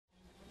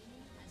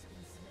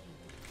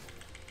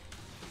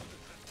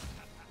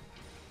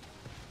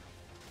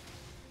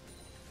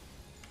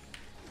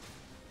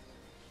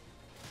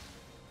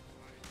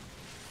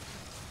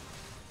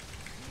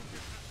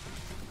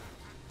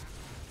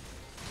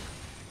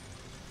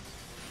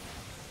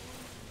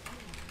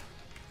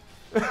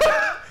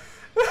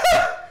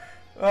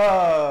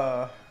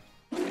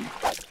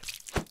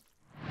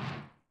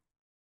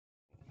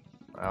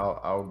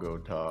I'll go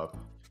top.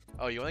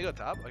 Oh, you want to go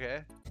top?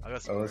 Okay. I'll go Oh,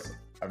 support.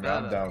 I'm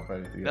No. down for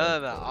anything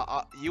No.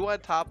 else. You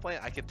want top lane?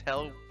 I can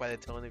tell by the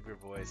tone of your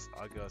voice.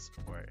 I'll go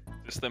support.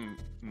 Just the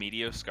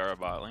Meteos Scarra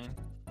bot lane.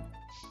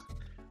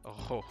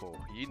 Oh,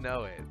 you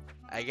know it.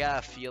 I got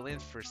a feeling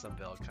for some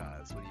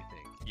Vel'Koz. What do you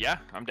think? Yeah,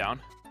 I'm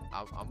down.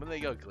 I'm gonna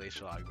go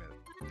Glacial Augment,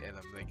 and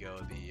I'm gonna go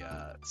the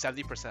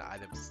 70%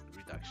 items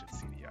reduction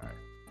CDR.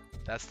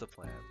 That's the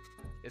plan.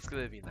 It's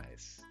gonna be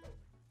nice.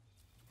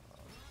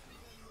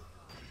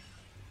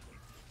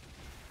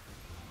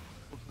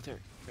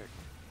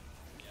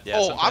 Yeah,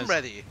 oh, I'm sometimes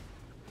ready.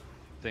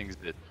 Things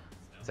that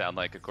sound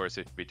like, of course,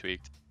 it should be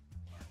tweaked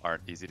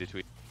aren't easy to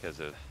tweak because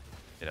of,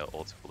 you know,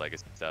 old school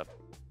legacy stuff.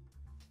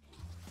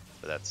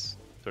 But that's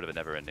sort of a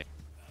never-ending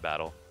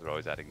battle. We're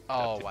always adding.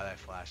 Oh, why did I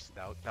flash?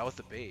 That was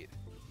the bait.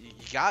 You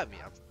got me.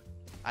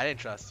 I didn't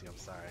trust you. I'm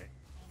sorry.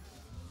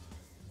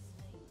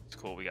 It's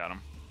cool, we got him.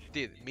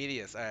 Dude,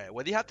 Meteos. All right,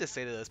 what do you have to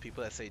say to those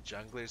people that say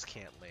junglers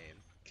can't lane?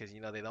 Because,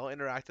 you know, they don't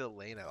interact with the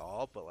lane at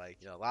all, but, like,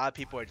 you know, a lot of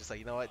people are just like,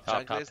 you know what,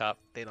 junglers,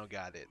 they don't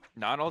got it.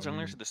 Not all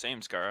junglers are the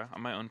same, Scarra.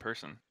 I'm my own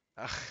person.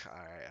 Alright.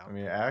 I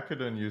mean,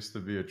 Akadon used to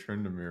be a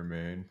Tryndamere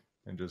main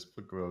and just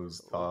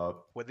goes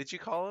top. What did you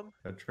call him?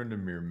 A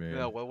Tryndamere main.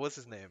 No, what was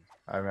his name?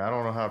 I mean, I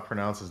don't know how to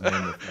pronounce his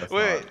name.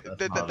 Wait,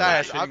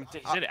 Dyrus, He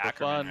said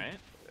Ackerman, right?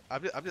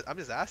 I'm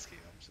just asking.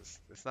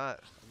 I'm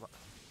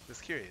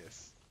just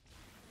curious.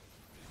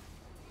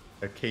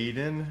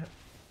 Akaden?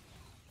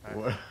 Right.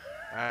 What?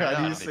 Alright, How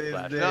do no. you say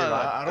his name? No.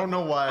 I don't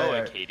know why. Oh,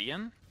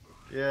 Acadian?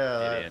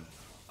 Yeah. Acadian.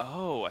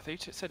 Oh, I thought you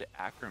just said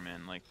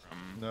Ackerman, like from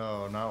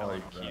No, not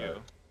like LMQ. that.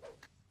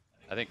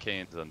 I think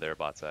Kane's on their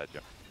bot side, Joe.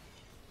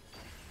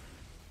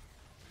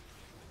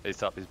 He's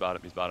top, he's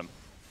bottom, he's bottom.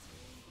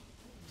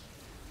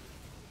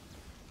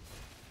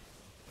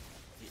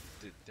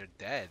 They're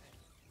dead.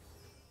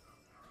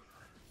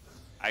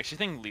 I actually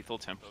think Lethal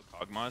Tempo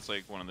Kog'Maw is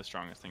like one of the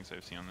strongest things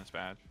I've seen on this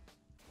badge.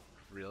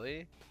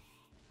 Really?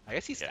 I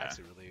guess he stacks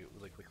Yeah. it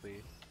really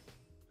quickly.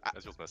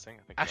 Ezreal's missing.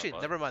 I think Actually,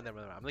 never mind. I'm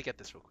gonna get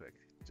this real quick.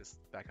 Just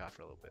back off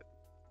for a little bit.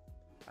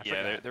 I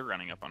Yeah, forgot. they're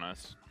running up on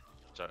us.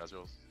 Shot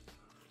Ezreal's.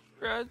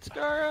 Red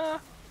Scarra!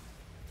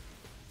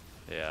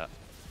 Yeah.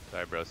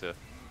 Sorry, Brosa.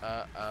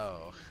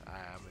 Oh,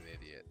 I'm an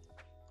idiot.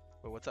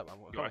 Wait, what's up? I'm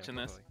watching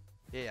this?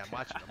 Yeah, I'm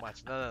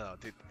watching. No,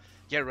 dude.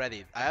 Get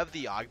ready. I have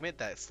the augment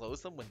that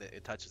slows them when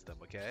it touches them,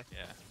 okay?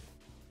 Yeah.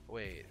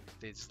 Wait,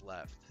 they just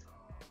left.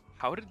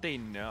 How did they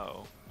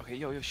know? Okay,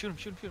 yo, shoot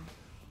him.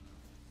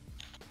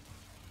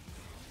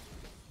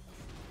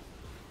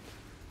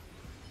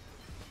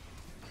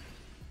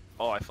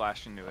 Oh, I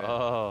flashed into it.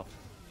 Oh,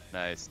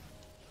 nice.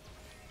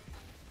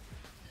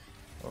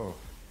 Oh,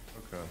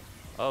 okay.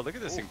 Oh, look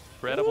at this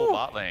incredible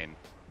bot lane.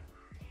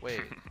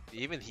 Wait,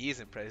 even he's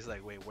impressed. He's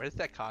like, wait, where did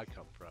that cog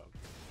come from?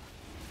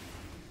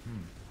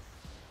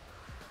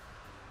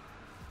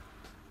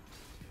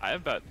 I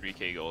have about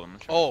 3k gold. I'm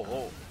not sure.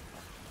 Oh.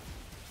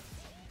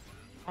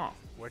 Huh.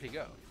 Where'd he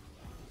go?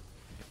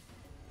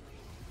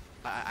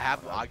 I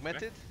have him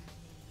augmented.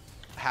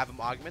 I have him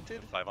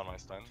augmented. 5 on my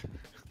stun.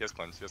 He has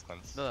cleanse.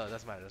 No,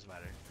 doesn't matter.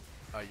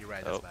 Oh, you're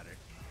right. Oh. Doesn't matter.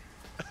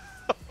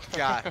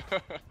 God.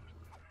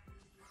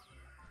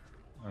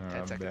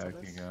 10 I'm seconds on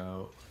backing this?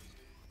 out.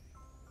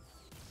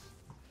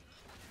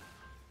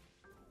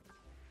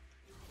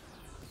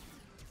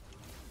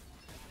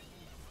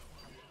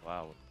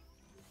 Wow.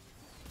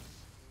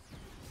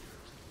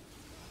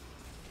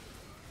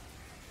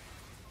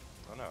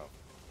 Oh no.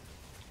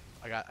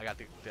 I got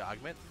the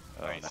augment.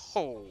 Oh, Nice. nice.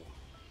 Oh.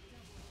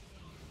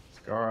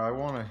 Scar, I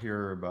want to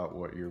hear about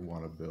what you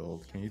want to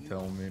build. Can you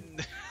tell me?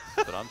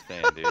 That's what I'm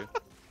saying, dude.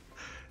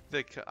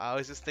 I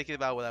was just thinking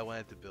about what I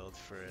wanted to build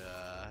for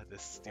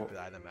this stupid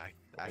item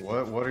active.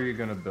 What are you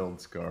gonna build,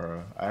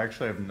 Scarra? I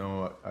actually have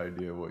no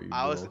idea what you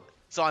build.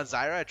 So on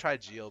Zyra I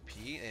tried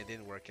GLP and it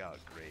didn't work out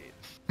great.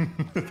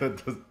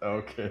 That does,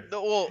 okay.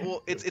 No,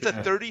 well it's a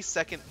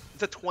 30-second,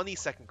 it's a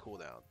 20-second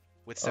cooldown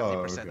with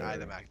 70% okay.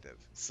 item active.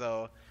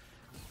 So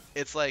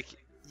it's like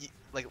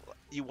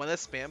you want to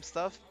spam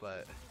stuff,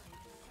 but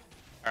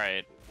All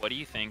right, what do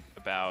you think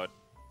about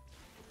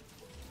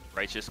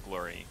Righteous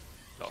Glory?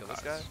 kill this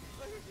Vel'Koz?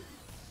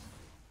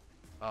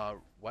 guy.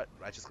 What?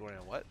 Righteous Glory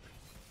on what?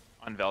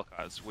 On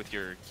Vel'Koz with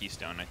your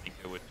Keystone, I think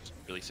it would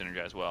really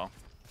synergize well.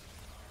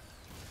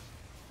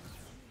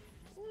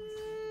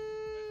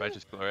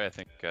 Righteous Glory, I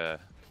think that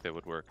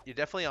would work. You're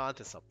definitely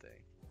onto something.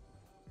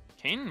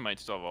 Kane might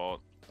still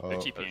vault. They're Oh,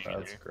 TPing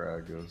that's either.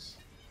 Gragas.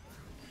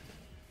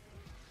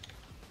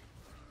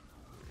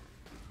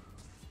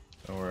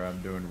 Don't worry,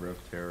 I'm doing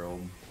Rift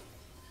Herald.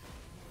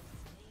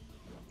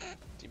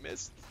 You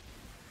missed.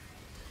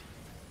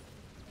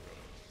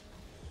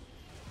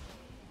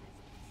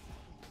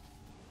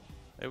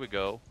 There we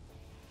go.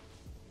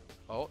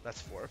 Oh,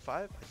 that's 4 or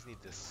 5? I just need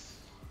this.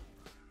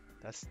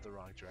 That's the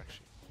wrong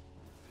direction.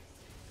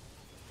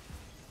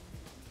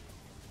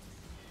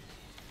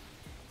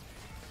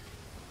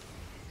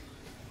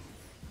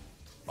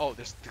 Oh,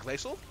 there's the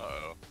glacial? Uh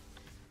oh.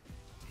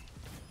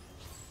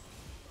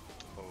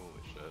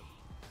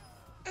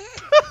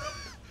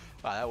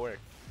 Wow, that worked.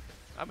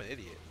 I'm an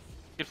idiot.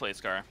 Good play,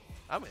 Scarra.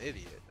 I'm an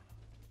idiot.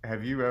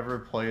 Have you ever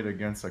played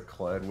against a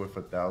Kled with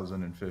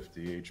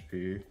 1050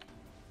 HP?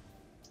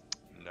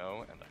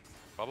 No, and I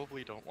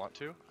probably don't want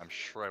to. I'm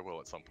sure I will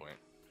at some point.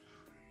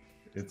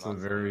 It's not a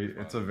very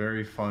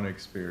very fun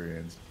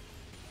experience.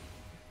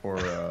 For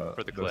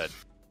For the Kled.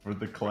 For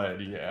the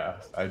Kled, yeah.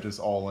 I just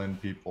all in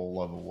people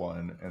level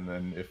 1, and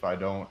then if I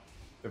don't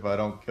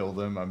kill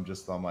them, I'm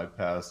just on my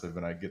passive,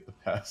 and I get the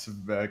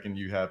passive back, and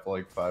you have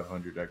like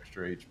 500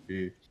 extra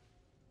HP.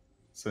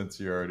 Since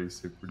you're already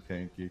super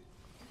tanky.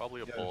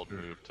 Probably a Yeah, bold sure.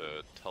 move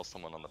to tell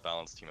someone on the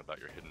balance team about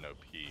your hidden OP.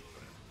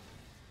 But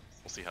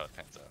we'll see how it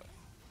pans out.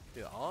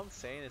 Dude, all I'm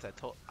saying is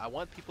I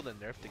want people to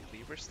nerf the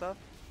cleaver stuff,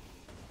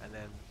 and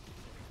then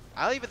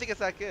I don't even think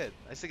it's that good.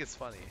 I just think it's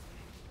funny.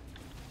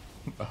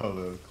 Oh,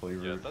 the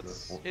cleavers. Yeah,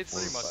 that's It's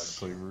pretty much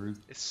cleavers.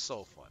 It's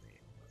so funny.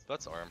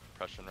 That's our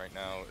impression right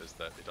now, is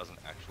that it doesn't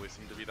actually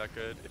seem to be that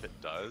good. If it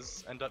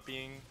does end up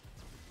being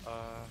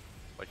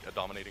like a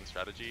dominating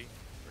strategy,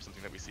 or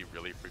something that we see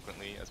really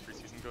frequently as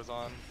preseason goes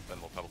on, then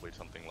we'll probably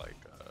something like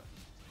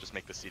just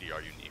make the CDR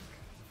unique,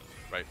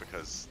 right?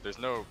 Because there's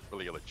no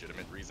really a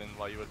legitimate reason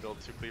why you would build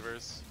 2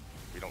 cleavers.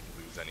 We don't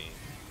lose any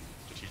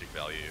strategic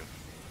value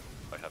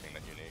by having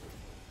that unique.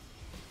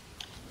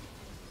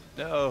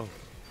 No.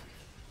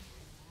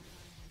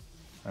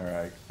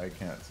 Alright, I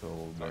can't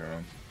kill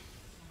Baron.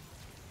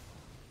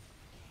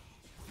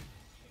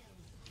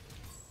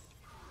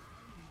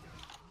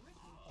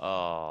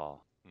 Oh.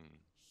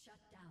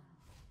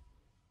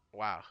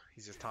 Wow,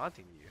 he's just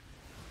taunting you.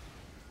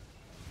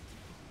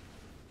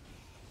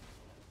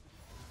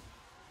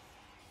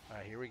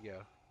 Alright, here we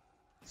go.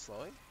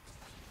 Slowing?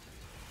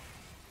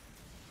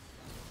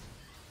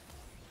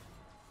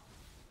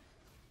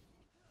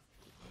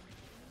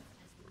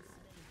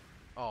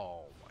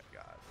 Oh my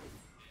god.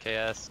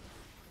 KS.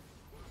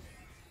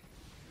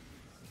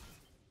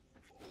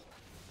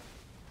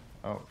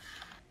 Oh.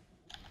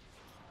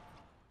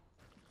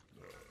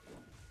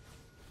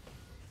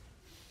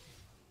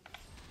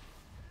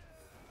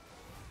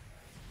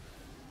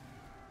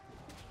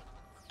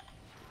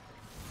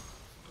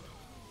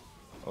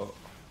 Oh.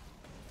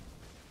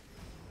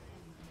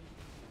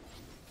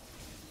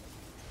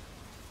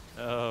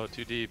 Oh,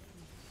 too deep.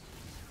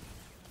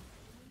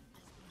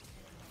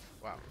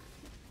 Wow.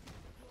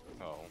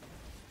 Oh.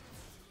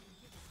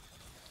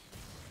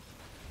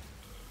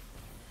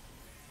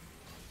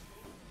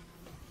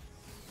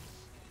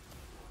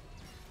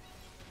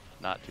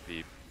 Not too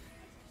deep.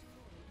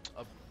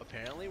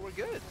 Apparently we're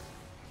good.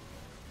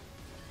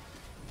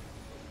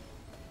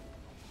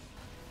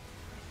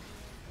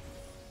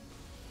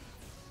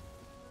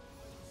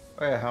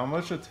 Oh yeah, how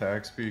much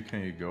attack speed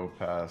can you go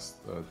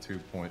past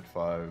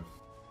 2.5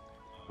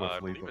 with I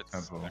believe lethal it's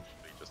tempo?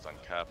 actually just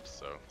uncapped,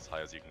 so as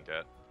high as you can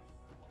get.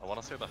 I want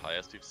to say the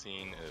highest we've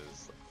seen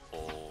is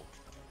full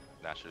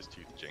Nash's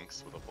Tooth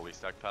Jinx with a fully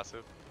stacked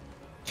passive.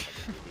 Like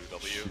a blue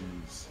W.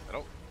 Jeez.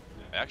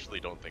 I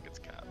actually don't think it's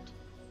capped.